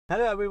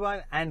Hello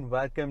everyone and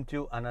welcome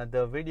to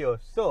another video.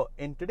 So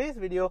in today's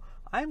video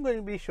I'm going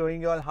to be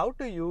showing you all how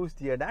to use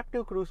the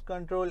adaptive cruise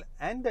control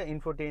and the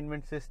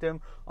infotainment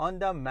system on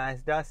the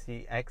Mazda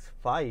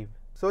CX-5.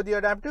 So the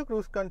adaptive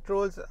cruise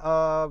controls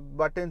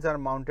buttons are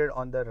mounted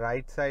on the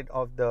right side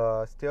of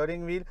the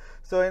steering wheel.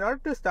 So in order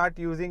to start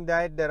using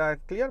that, there are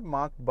clear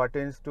marked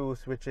buttons to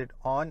switch it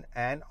on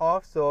and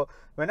off. So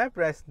when I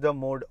press the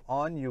mode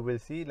on, you will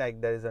see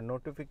like there is a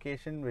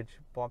notification which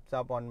pops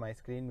up on my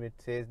screen which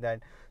says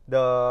that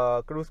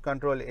the cruise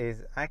control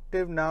is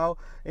active now.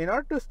 In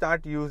order to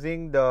start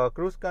using the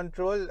cruise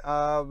control,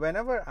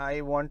 whenever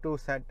I want to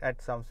set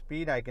at some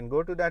speed, I can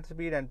go to that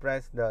speed and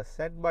press the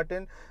set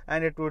button,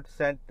 and it would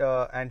set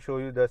and show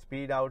you the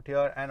speed out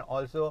here, and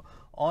also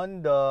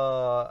on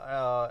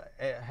the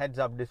heads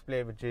up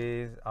display which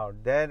is out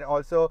there.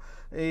 Also,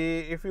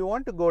 if you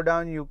want to go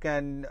down, you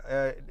can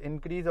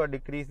increase or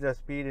decrease the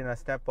speed in a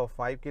step of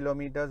 5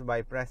 kilometers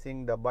by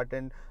pressing the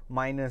button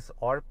minus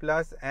or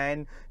plus,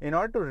 and in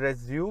order to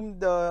resume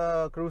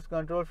the cruise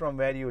control from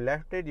where you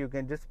left it, you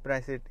can just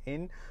press it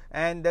in.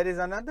 And there is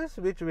another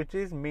switch which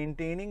is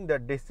maintaining the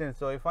distance.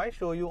 So if I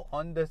show you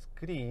on the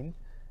screen,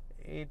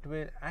 it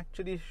will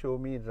actually show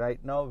me right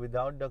now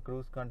without the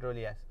cruise control.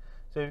 Yes,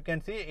 so you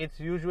can see it's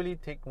usually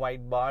thick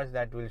white bars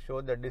that will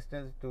show the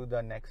distance to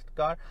the next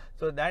car,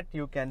 so that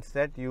you can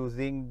set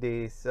using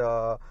this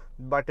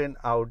button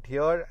out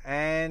here.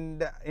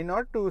 And in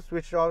order to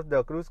switch off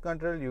the cruise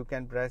control, you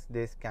can press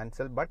this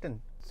cancel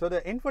button. So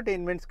the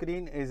infotainment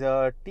screen is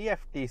a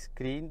TFT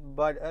screen,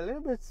 but a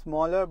little bit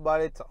smaller,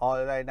 but it's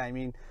all right. I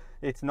mean,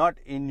 it's not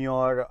in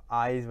your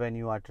eyes when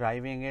you are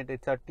driving it.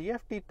 It's a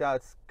TFT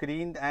touch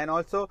screen, and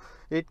also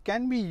it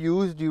can be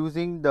used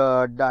using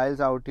the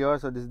dials out here.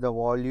 So this is the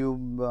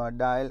volume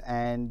dial,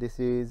 and this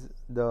is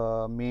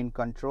the main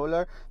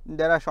controller.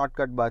 There are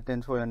shortcut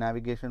buttons for your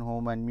navigation,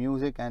 home and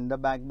music, and the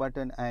back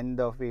button and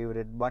the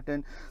favorite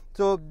button.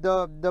 So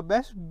the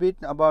best bit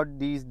about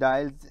these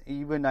dials,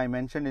 even I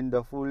mentioned in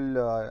the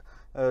full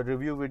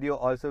review video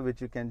also,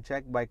 which you can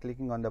check by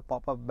clicking on the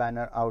pop-up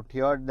banner out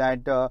here,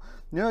 that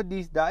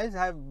these dials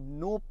have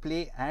no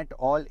play at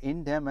all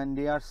in them, and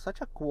they are such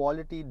a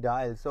quality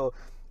dial. So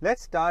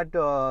let's start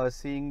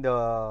seeing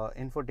the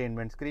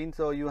infotainment screen.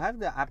 So you have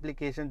the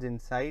applications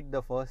inside,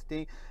 the first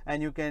thing,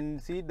 and you can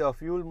see the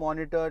fuel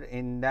monitor.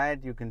 In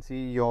that you can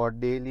see your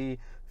daily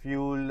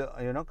fuel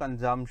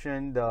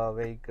consumption, the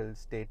vehicle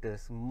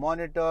status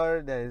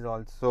monitor. There is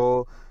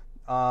also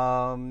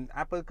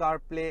Apple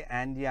CarPlay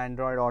and the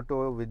Android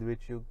Auto, with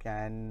which you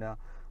can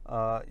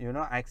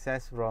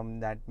access from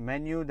that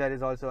menu. There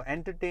is also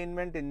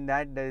entertainment. In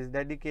that there is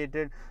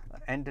dedicated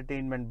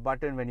entertainment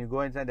button. When you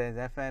go inside, there is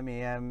FM,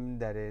 AM,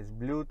 there is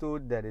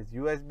Bluetooth, there is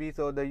USB.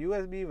 So the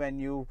USB, when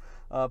you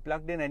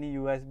plugged in any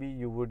USB,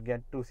 you would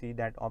get to see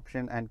that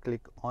option and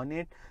click on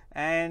it.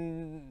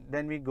 And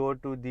then we go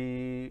to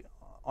the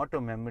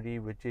auto memory,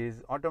 which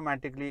is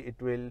automatically it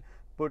will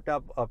put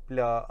up a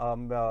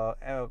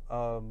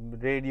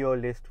radio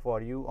list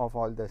for you of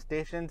all the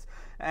stations.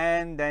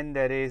 And then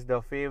there is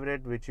the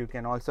favorite, which you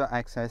can also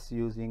access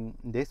using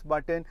this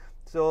button.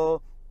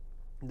 So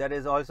there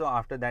is also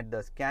after that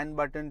the scan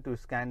button to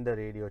scan the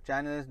radio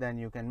channels. Then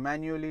you can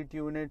manually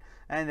tune it,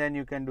 and then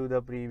you can do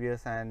the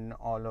previous and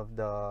all of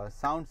the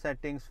sound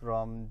settings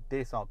from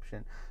this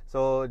option.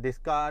 So this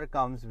car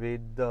comes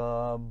with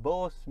the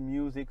Bose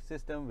music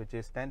system, which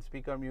is 10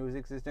 speaker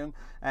music system,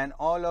 and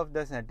all of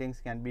the settings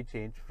can be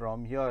changed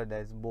from here.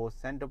 There's Bose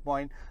center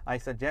point. I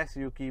suggest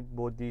you keep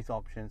both these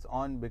options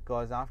on,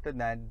 because after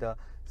that the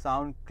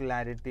sound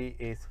clarity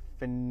is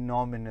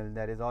phenomenal.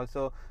 There is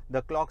also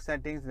the clock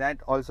settings that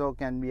also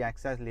can be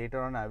accessed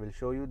later on. I will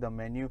show you the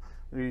menu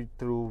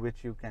through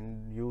which you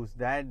can use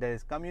that. There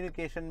is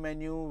communication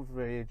menu,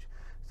 which,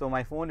 so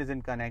my phone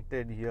isn't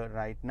connected here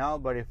right now,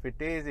 but if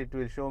it is, it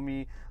will show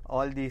me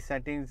all these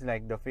settings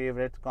like the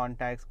favorites,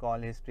 contacts, call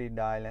history,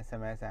 dial,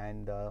 SMS,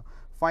 and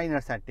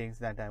finer settings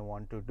that I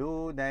want to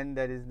do. Then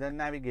there is the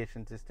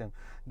navigation system.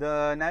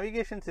 The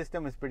navigation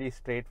system is pretty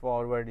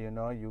straightforward,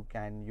 you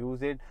can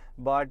use it,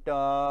 but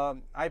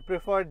I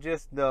prefer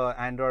just the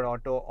Android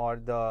Auto or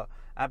the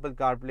Apple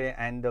CarPlay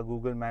and the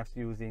Google Maps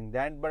using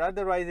that. But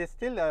otherwise it's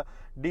still a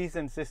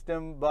decent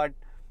system, but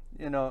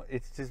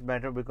it's just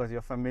better because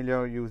you're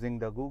familiar using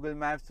the Google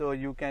Maps. So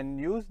you can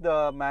use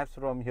the maps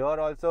from here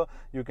also.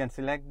 You can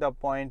select the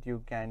point,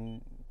 you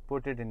can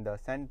put it in the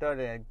center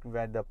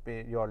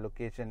where your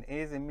location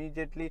is.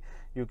 Immediately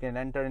you can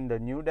enter in the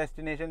new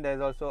destination. There's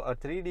also a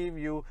 3D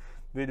view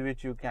with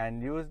which you can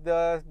use.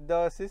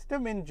 The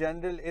system in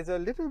general is a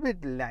little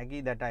bit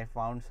laggy, that I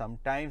found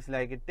sometimes.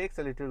 Like it takes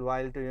a little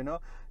while to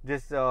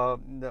just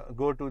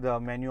go to the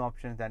menu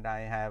options that I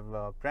have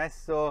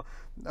pressed. So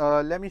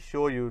let me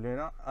show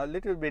you a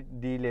little bit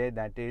delay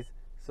that is.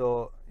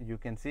 So you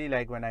can see,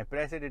 like when I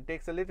press it, it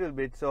takes a little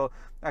bit. So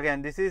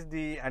again, this is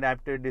the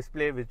adaptive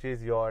display, which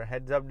is your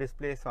heads up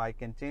display. So I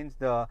can change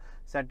the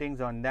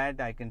settings on that.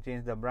 I can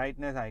change the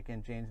brightness, I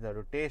can change the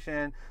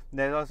rotation.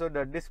 There's also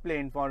the display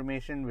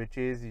information, which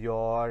is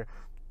your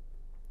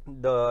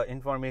the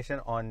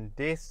information on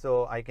this,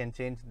 so I can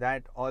change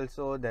that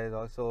also. There is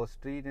also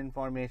street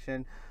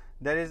information.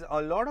 There is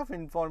a lot of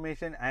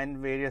information and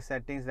various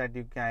settings that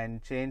you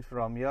can change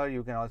from here.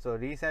 You can also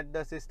reset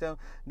the system.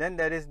 Then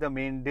there is the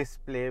main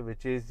display,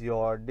 which is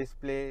your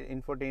display,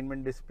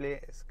 infotainment display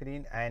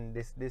screen and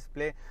this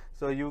display.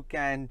 So you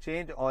can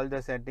change all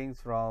the settings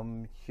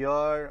from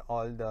here,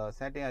 all the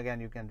setting. Again,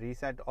 you can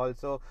reset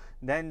also.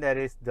 Then there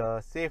is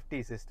the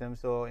safety system.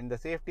 So in the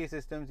safety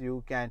systems,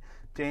 you can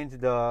change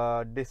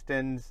the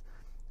distance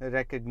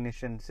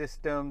recognition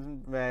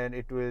systems, where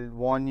it will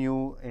warn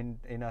you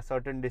in a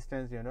certain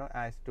distance, you know,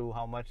 as to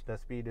how much the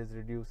speed is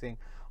reducing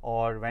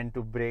or when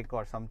to brake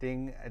or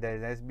something. There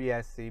is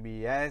SBS,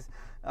 CBS.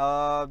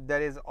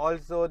 There is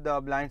also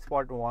the blind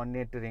spot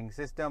monitoring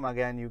system.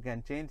 Again, you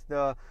can change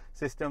the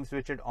system,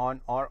 switch it on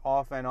or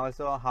off, and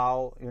also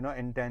how, you know,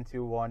 intense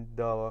you want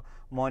the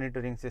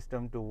monitoring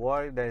system to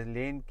work. There is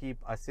lane keep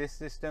assist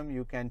system.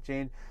 You can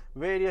change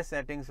various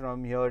settings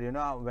from here, you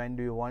know, when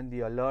do you want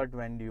the alert,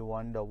 when do you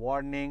want the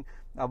warning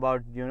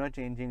about, you know,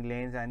 changing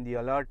lanes. And the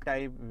alert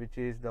type, which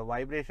is the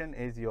vibration,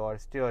 is your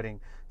steering,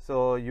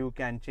 so you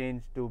can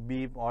change to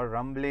beep or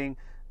rumbling.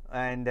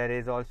 And there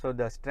is also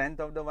the strength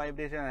of the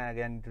vibration, and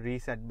again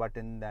reset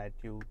button that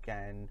you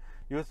can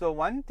use. So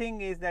one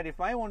thing is that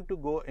if I want to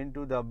go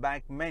into the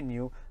back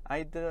menu,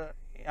 I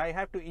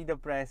have to either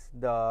press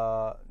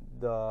the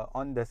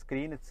on the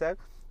screen itself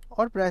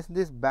or press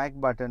this back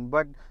button,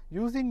 but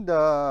using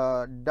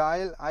the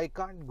dial I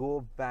can't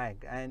go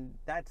back, and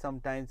that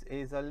sometimes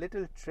is a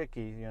little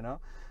tricky, you know.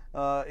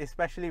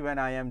 Especially when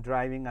I am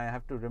driving, I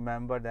have to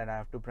remember that I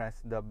have to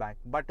press the back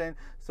button.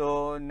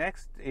 So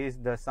next is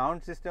the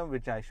sound system,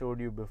 which I showed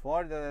you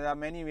before. There are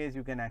many ways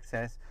you can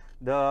access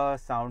the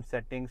sound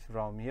settings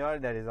from here.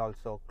 There is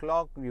also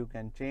clock. You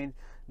can change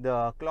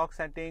the clock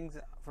settings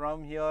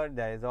from here.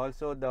 There is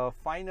also the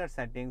finer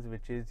settings,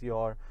 which is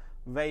your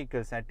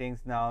vehicle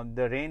settings. Now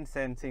the rain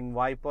sensing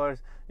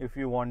wipers, if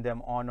you want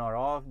them on or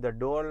off. The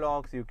door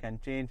locks, you can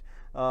change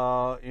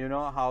you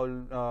know,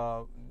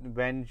 how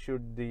when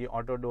should the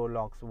auto door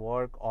locks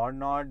work or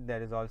not.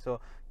 There is also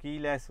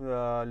keyless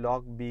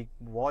lock beep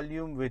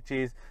volume, which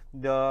is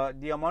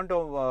the amount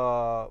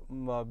of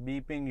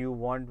beeping you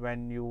want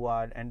when you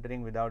are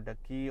entering without a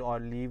key or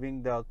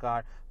leaving the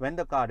car when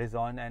the car is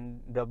on, and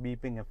the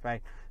beeping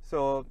effect.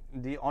 So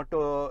the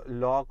auto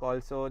lock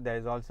also, there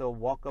is also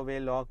walk away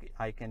lock.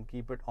 I can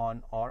keep it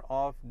on or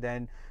off.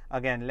 Then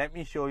again, let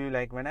me show you,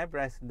 like when I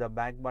press the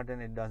back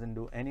button, it doesn't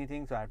do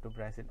anything, so I have to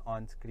press it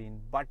on screen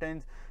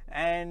buttons.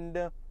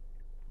 And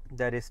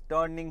there is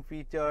turning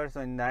feature.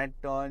 So in that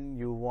turn,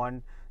 you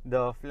want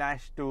the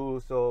flash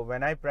to, so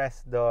when I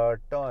press the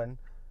turn,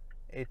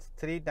 it's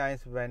 3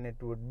 times when it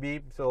would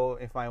beep. So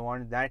if I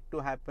want that to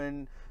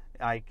happen,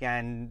 I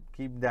can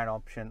keep that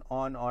option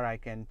on, or I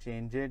can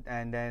change it.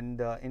 And then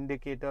the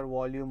indicator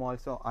volume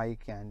also I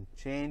can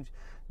change.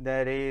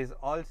 There is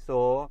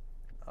also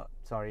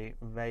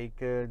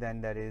vehicle,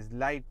 then there is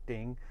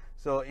lighting.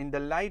 So in the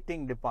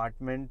lighting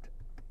department,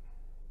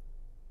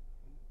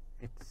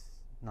 it's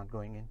not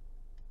going in.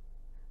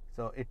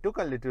 So it took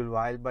a little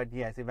while, but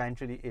yes,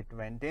 eventually it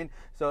went in.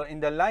 So in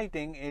the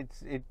lighting,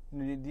 it's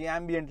the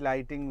ambient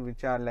lighting,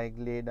 which are like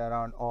laid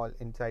around all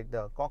inside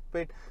the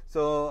cockpit.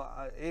 So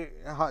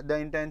the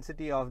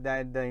intensity of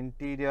that, the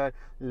interior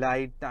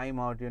light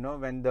timeout, you know,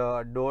 when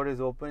the door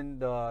is open,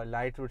 the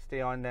lights would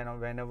stay on. Then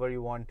whenever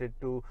you wanted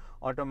to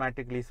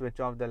automatically switch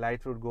off, the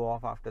lights would go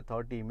off after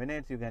 30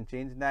 minutes. You can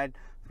change that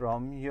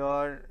from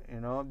here, you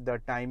know, the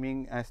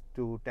timing as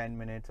to 10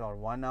 minutes or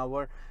 1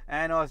 hour.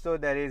 And also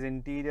there is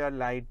interior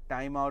light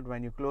timeout.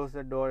 When you close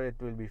the door, it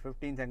will be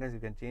 15 seconds. You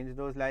can change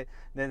those lights.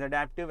 There's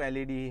adaptive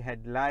LED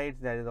headlights.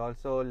 There is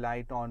also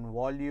light on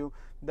volume,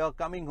 the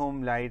coming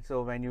home light.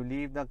 So when you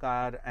leave the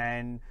car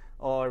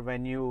or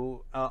when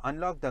you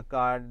unlock the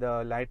car,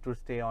 the light will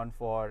stay on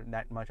for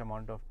that much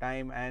amount of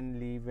time. And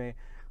leave a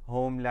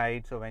home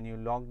light, so when you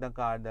lock the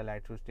car, the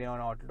light will stay on.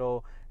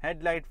 Auto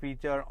headlight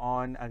feature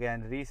on.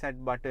 Again,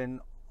 reset button.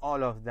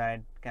 All of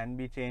that can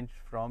be changed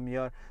from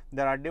here.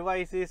 There are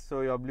devices, so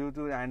your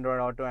Bluetooth,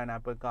 Android Auto and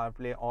Apple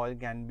CarPlay all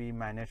can be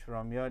managed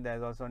from here.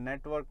 There's also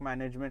network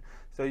management,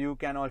 so you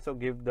can also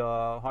give the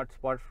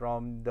hotspot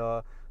from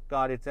the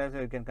car itself, so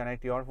you can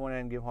connect your phone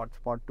and give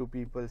hotspot to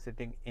people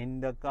sitting in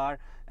the car.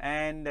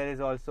 And there is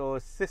also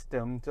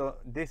system. So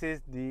this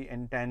is the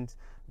intense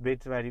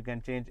bits where you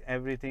can change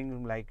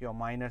everything, like your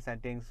minor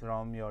settings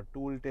from your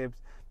tooltips,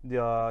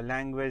 the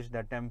language,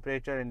 the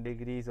temperature in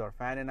degrees or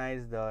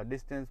Fahrenheit, the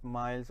distance,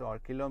 miles or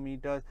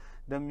kilometers,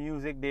 the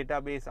music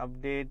database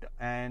update,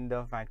 and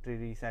the factory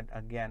reset.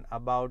 Again,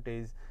 about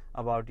is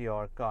about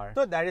your car.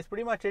 So that is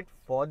pretty much it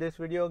for this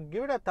video.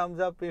 Give it a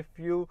thumbs up if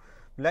you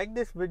like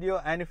this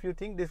video, and if you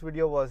think this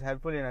video was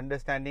helpful in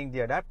understanding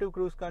the adaptive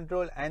cruise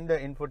control and the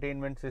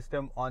infotainment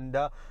system on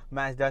the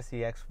Mazda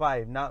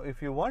CX-5. Now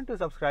if you want to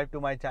subscribe to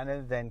my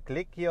channel, then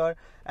click here,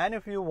 and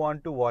if you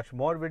want to watch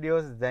more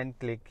videos, then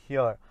click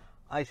here.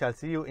 I shall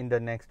see you in the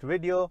next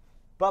video.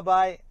 Bye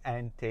bye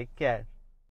and take care.